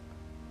maybe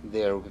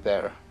there will be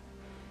better.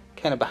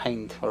 Kind of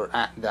behind or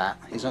at that.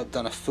 He's not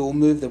done a full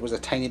move. There was a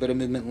tiny bit of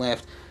movement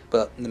left,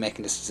 but the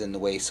Mechanist is in the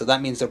way. So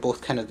that means they're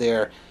both kind of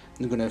there.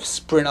 They're going to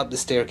sprint up the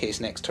staircase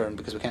next turn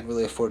because we can't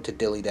really afford to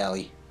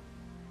dilly-dally.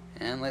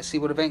 And let's see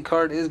what event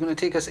card is going to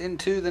take us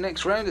into the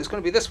next round. It's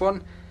going to be this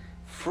one.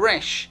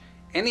 Fresh.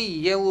 Any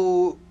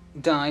yellow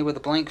die with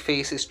a blank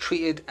face is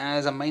treated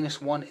as a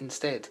 -1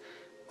 instead.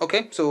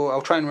 Okay, so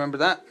I'll try and remember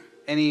that.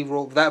 Any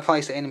roll that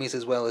applies to enemies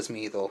as well as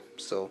me though,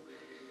 so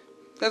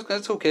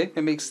that's okay.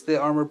 It makes the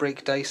armor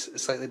break dice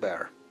slightly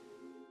better.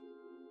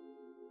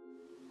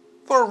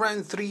 For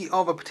round 3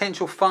 of a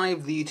potential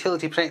 5, the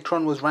utility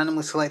Protectron was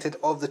randomly selected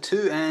of the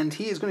two, and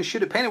he is going to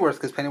shoot at Pennyworth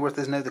because Pennyworth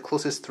is now the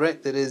closest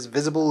threat that is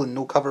visible and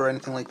no cover or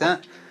anything like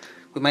that.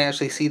 We might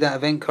actually see that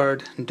event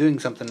card doing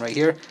something right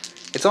here.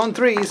 It's on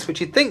 3s, which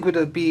you'd think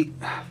would be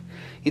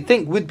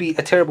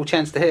a terrible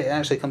chance to hit. It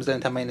actually comes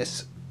down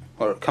to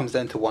it comes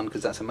down to 1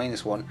 because that's a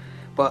 -1.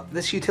 But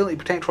this utility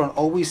Protectron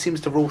always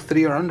seems to roll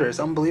 3 or under. It's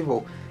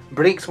unbelievable.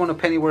 Breaks one of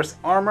Pennyworth's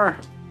armor,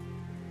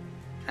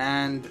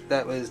 and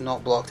that was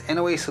not blocked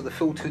anyway, so the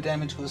full 2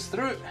 damage goes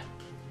through.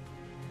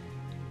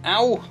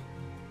 Ow!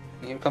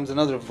 And here comes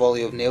another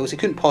volley of nails. He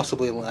couldn't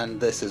possibly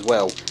land this as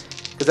well,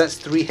 because that's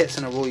 3 hits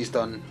in a row he's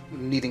done,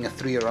 needing a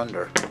 3 or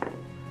under.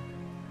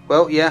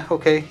 Well, yeah,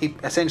 okay, he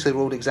essentially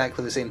rolled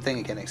exactly the same thing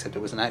again, except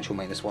it was an actual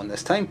 -1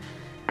 this time.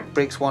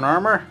 Breaks 1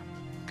 armor.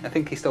 I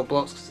think he still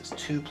blocks because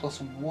it's 2 plus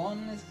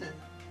 1, is it?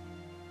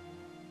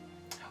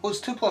 Oh,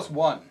 it's 2 plus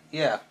 1.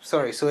 Yeah,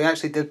 sorry. So he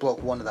actually did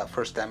block 1 of that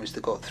first damage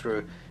that got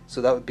through.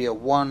 So that would be a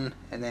 1,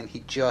 and then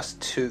he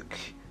just took...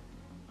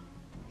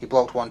 He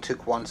blocked 1,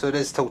 took 1, so it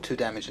is still 2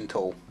 damage in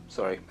total.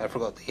 Sorry, I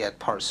forgot that he had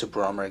part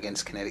super armor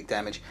against kinetic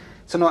damage.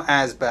 So not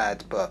as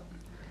bad, but...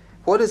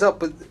 What is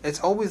up with... It's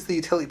always the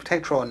utility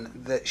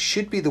Protectron that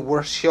should be the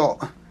worst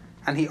shot,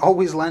 and he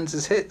always lands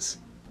his hits.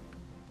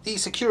 The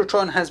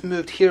Securitron has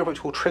moved here,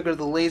 which will trigger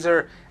the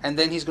laser, and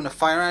then he's going to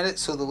fire at it,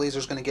 so the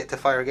laser's going to get to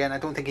fire again. I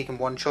don't think he can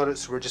one-shot it,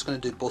 so we're just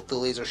going to do both the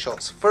laser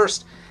shots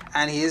first.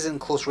 And he is in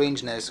close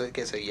range now, so it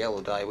gets a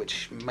yellow die,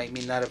 which might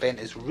mean that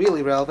event is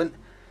really relevant.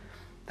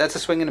 That's a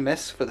swing and a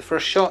miss for the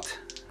first shot,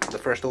 the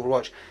first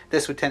Overwatch.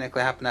 This would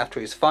technically happen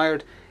after he's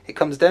fired. It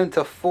comes down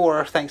to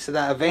 4 thanks to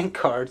that event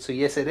card, so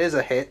yes, it is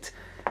a hit.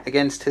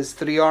 Against his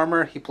 3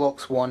 armor, he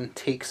blocks 1,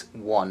 takes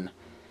 1.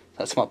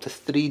 That's him up to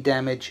 3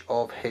 damage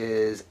of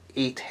his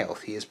 8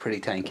 health. He is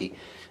pretty tanky,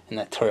 and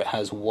that turret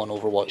has 1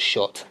 Overwatch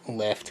shot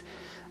left.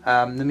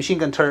 The machine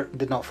gun turret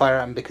did not fire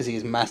at him because he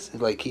is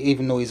massive. Like,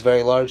 even though he's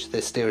very large,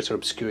 the stairs are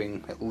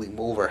obscuring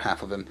over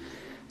half of him.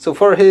 So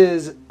for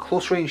his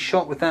close range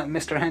shot with that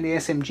Mr. Handy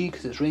SMG,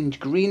 because it's range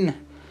green,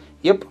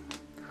 yep,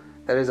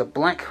 that is a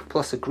black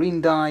plus a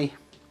green die.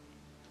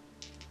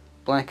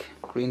 Black,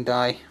 green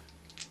die.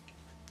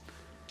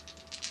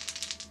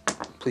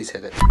 Please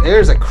hit it.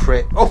 There's a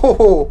crit.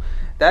 Oh,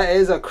 that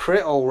is a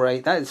crit,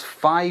 alright. That is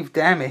 5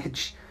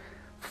 damage.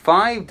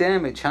 5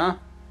 damage, huh?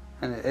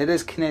 And it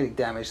is kinetic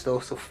damage, though.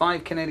 So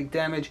 5 kinetic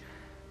damage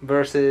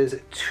versus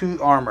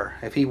 2 armor.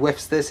 If he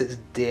whiffs this, it's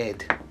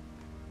dead.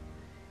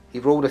 He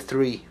rolled a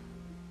 3.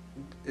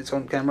 It's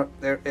on camera.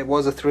 There, it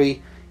was a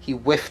 3. He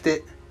whiffed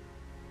it.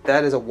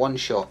 That is a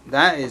 1-shot.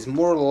 That is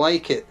more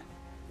like it.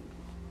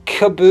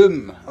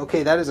 Kaboom!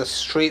 Okay, that is a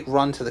straight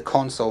run to the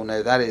console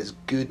now. That is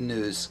good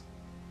news.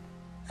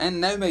 And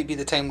now might be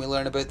the time we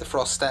learn about the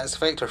frost status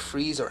effect, or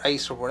freeze, or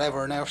ice, or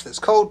whatever on earth it's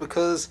called,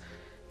 because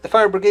the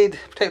Fire Brigade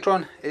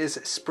Protectron is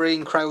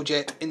spraying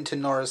cryojet into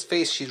Nora's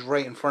face. She's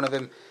right in front of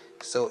him,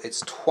 so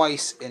it's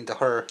twice into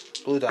her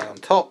blue die on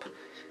top.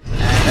 And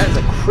that's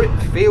a crit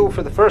fail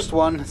for the first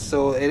one,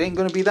 so it ain't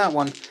going to be that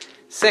one.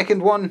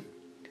 Second one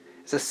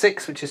is a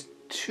 6, which is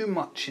too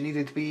much. It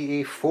needed to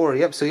be a 4.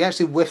 Yep, so he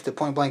actually whiffed at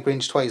point blank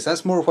range twice.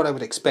 That's more of what I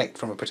would expect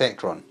from a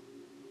Protectron.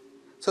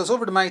 So it's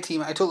over to my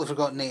team. I totally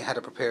forgot Nate had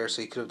to prepare,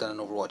 so he could have done an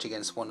Overwatch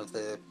against one of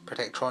the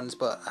Protectrons,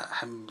 but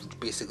I'm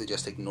basically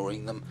just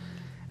ignoring them.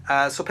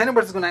 So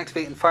Pennyworth is going to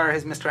activate and fire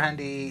his Mr.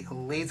 Handy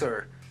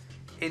laser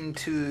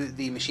into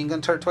the machine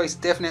gun turret twice.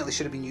 Definitely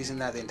should have been using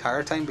that the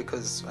entire time,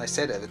 because I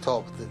said at the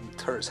top, the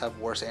turrets have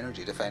worse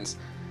energy defense.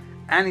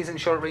 And he's in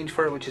short range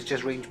for it, which is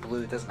just range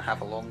blue. It doesn't have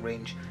a long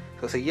range.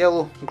 So it's a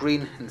yellow,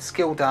 green, and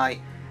skill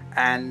die.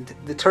 And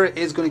the turret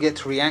is going to get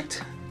to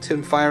react to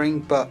him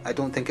firing, but I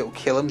don't think it will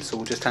kill him, so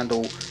we'll just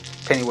handle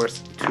Pennyworth's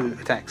 2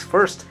 attacks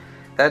first.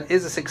 That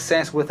is a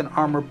success with an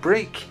armor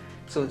break,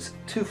 so it's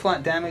 2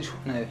 flat damage.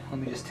 Now let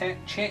me just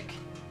check.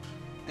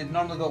 They've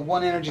normally got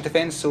 1 energy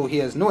defense, so he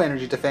has no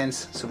energy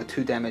defense, so the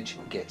 2 damage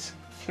gets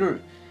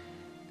through.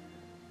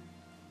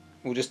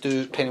 We'll just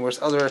do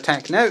Pennyworth's other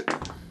attack now.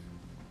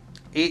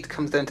 8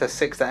 comes down to a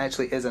 6, that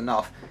actually is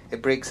enough.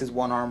 It breaks his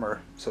 1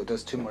 armor, so it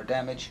does 2 more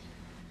damage,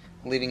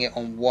 leaving it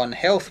on 1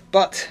 health,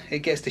 but it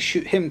gets to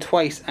shoot him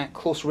twice at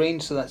close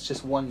range, so that's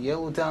just 1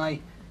 yellow die.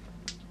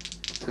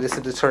 So this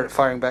is the turret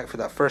firing back for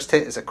that first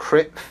hit is a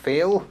crit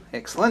fail.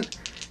 Excellent.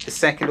 The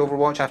second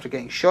overwatch after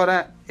getting shot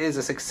at is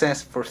a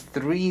success for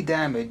 3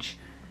 damage.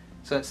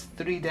 So that's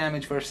 3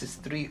 damage versus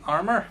 3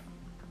 armor.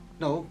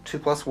 No, 2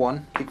 plus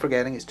 1. Keep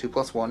forgetting it's 2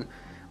 plus 1.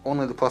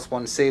 Only the plus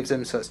 1 saves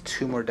him, so that's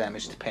 2 more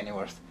damage to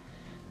Pennyworth.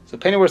 So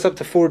Pennyworth's up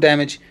to 4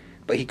 damage,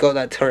 but he got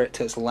that turret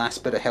to its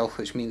last bit of health,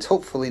 which means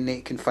hopefully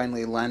Nate can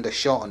finally land a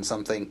shot on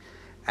something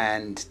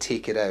and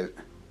take it out.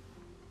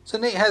 So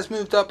Nate has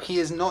moved up. He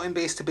is not in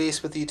base to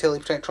base with the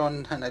utility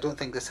protectron, and I don't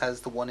think this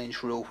has the 1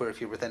 inch rule where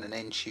if you're within an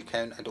inch you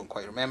count. I don't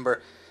quite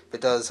remember. If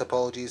it does,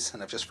 apologies,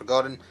 and I've just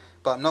forgotten.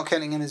 But I'm not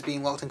counting him as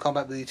being locked in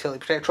combat with the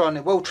utility protectron.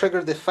 It will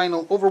trigger the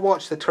final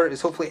overwatch the turret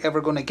is hopefully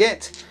ever going to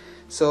get.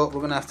 So we're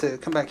going to have to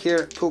come back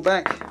here, pull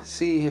back,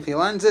 see if he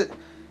lands it.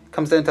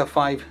 Comes down to a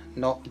 5,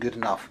 not good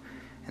enough.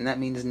 And that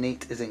means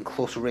Nate is in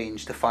close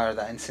range to fire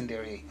that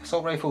incendiary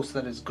assault rifle. So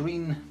that is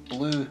green,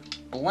 blue,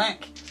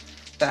 black.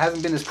 That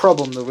hasn't been his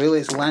problem though, really.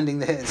 It's landing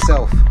the hit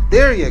itself.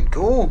 There you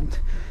go.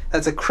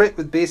 That's a crit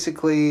with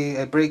basically,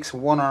 it breaks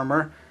 1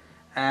 armor.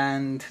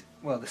 And,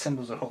 well, the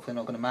symbols are hopefully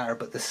not going to matter,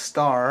 but the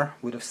star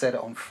would have set it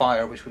on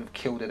fire, which would have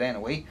killed it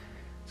anyway.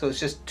 So it's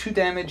just 2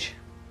 damage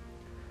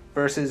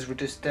versus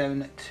reduced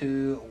down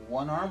to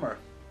 1 armor.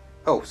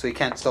 Oh, so he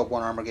can't stop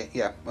 1 armor again.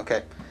 Yeah,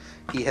 okay.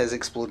 He has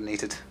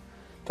explodinated.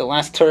 The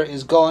last turret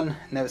is gone.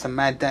 Now it's a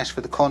mad dash for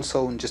the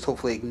console and just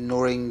hopefully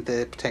ignoring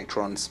the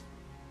protectrons.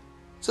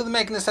 So the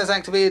Mechanist has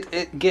activated.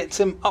 It gets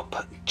him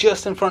up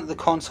just in front of the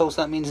console,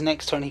 so that means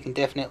next turn he can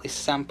definitely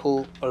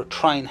sample or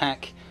try and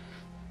hack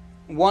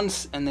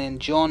once, and then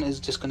John is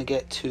just going to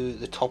get to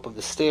the top of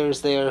the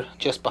stairs there,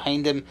 just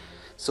behind him.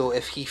 So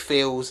if he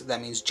fails,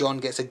 that means John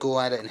gets a go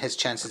at it and his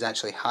chance is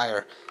actually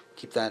higher.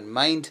 Keep that in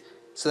mind.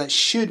 So that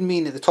should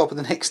mean at the top of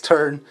the next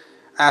turn,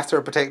 after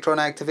a Protectron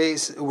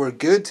activates, we're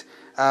good.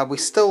 We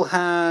still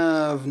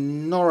have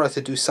Nora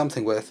to do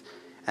something with,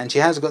 and she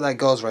has got that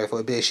gauze rifle.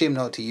 It'd be a shame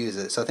not to use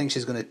it, so I think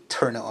she's going to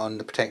turn it on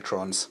the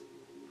Protectrons.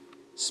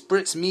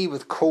 Spritz me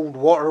with cold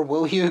water,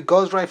 will you?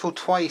 Gauze rifle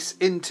twice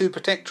into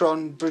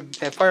Protectron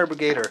Fire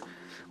Brigader.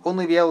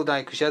 Only the yellow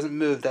die because she hasn't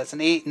moved. That's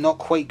an 8, not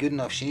quite good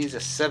enough. She needs a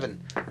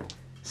 7.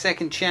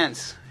 Second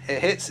chance. It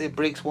hits, it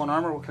breaks 1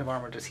 armor. What kind of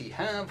armor does he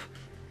have?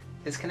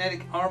 His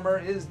kinetic armor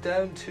is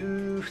down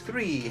to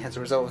 3 as a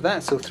result of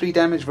that. So 3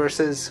 damage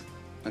versus...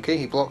 Okay,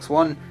 he blocks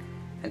 1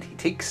 and he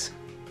takes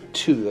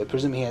 2. I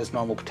presume he has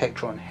normal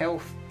Protectron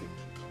health.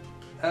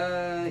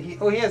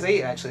 He has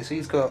 8 actually,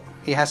 so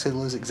he has to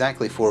lose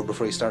exactly 4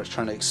 before he starts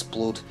trying to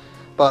explode.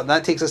 But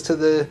that takes us to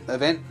the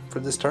event for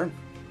this turn.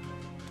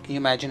 Can you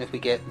imagine if we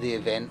get the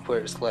event where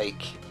it's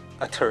like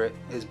a turret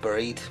is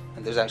buried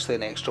and there's actually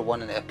an extra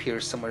one and it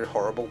appears somewhere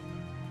horrible?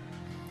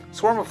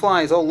 Swarm of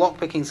Flies, all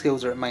lockpicking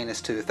skills are at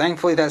 -2.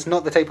 Thankfully that's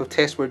not the type of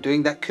test we're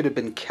doing. That could have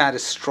been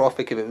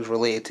catastrophic if it was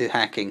related to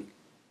hacking.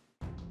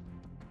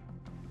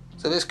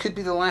 So this could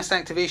be the last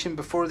activation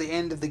before the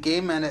end of the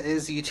game, and it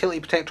is the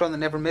utility protectron that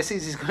never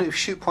misses. He's going to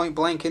shoot point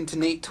blank into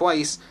Nate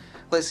twice.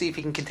 Let's see if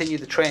he can continue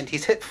the trend.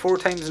 He's hit 4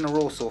 times in a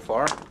row so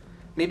far.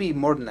 Maybe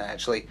more than that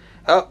actually.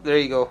 Oh, there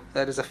you go.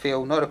 That is a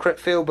fail. Not a crit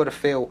fail, but a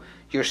fail.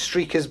 Your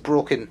streak is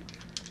broken.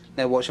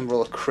 Now watch him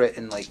roll a crit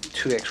and like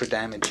 2 extra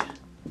damage.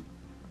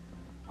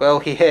 Well,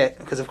 he hit,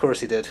 because of course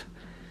he did.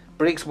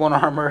 Breaks 1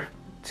 armor,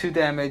 2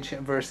 damage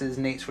versus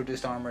Nate's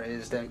reduced armor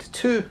is down to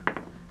 2.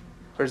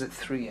 Or is it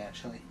 3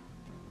 actually?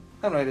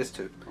 Oh no, it is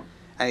 2.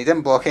 And he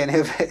didn't block any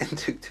of it and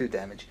took 2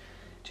 damage.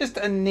 Just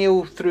a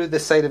nail through the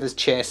side of his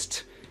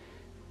chest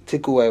to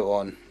go out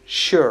on.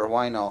 Sure,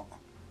 why not?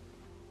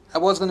 I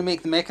was going to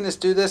make the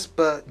Mechanist do this,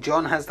 but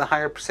John has the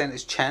higher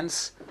percentage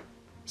chance.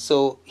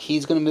 So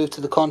he's going to move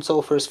to the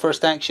console for his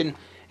first action.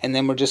 And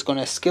then we're just going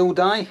to skill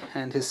die.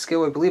 And his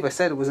skill, I believe I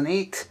said it was an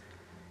 8.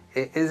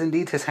 It is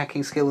indeed, his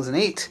hacking skill is an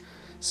 8.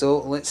 So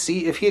let's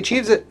see if he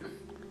achieves it.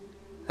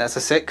 That's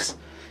a 6.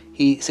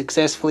 He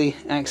successfully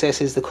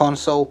accesses the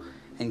console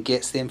and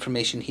gets the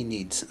information he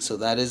needs. So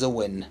that is a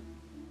win.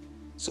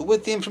 So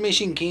with the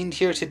information gained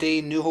here today,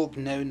 New Hope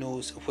now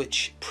knows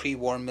which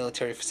pre-war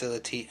military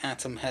facility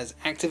Atom has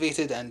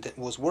activated and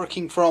was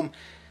working from,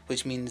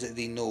 which means that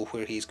they know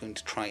where he's going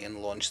to try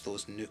and launch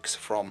those nukes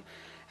from.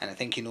 And I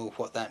think you know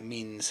what that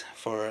means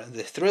for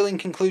the thrilling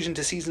conclusion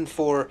to Season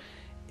 4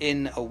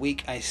 in a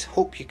week. I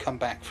hope you come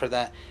back for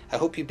that. I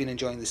hope you've been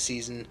enjoying the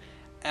season.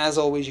 As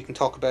always, you can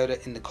talk about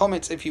it in the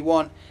comments if you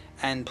want,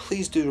 and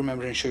please do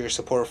remember to show your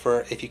support for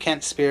it. If you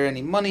can't spare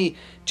any money,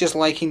 just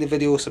liking the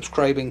video,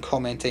 subscribing,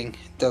 commenting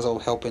does all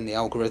help in the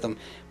algorithm.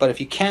 But if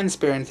you can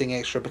spare anything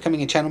extra,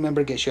 becoming a channel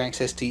member gets you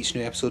access to each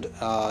new episode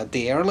a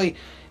day early.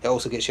 It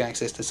also gets you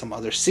access to some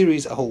other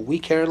series a whole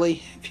week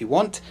early if you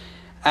want.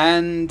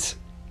 And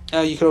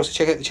You can also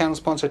check out the channel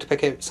sponsor to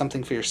pick out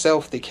something for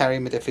yourself. They carry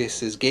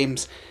Modifius's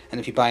games, and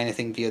if you buy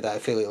anything via that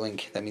affiliate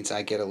link, that means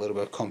I get a little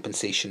bit of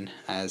compensation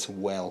as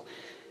well.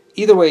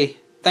 Either way,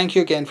 thank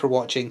you again for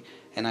watching,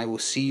 and I will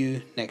see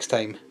you next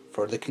time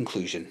for the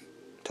conclusion.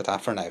 Ta-ta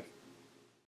for now.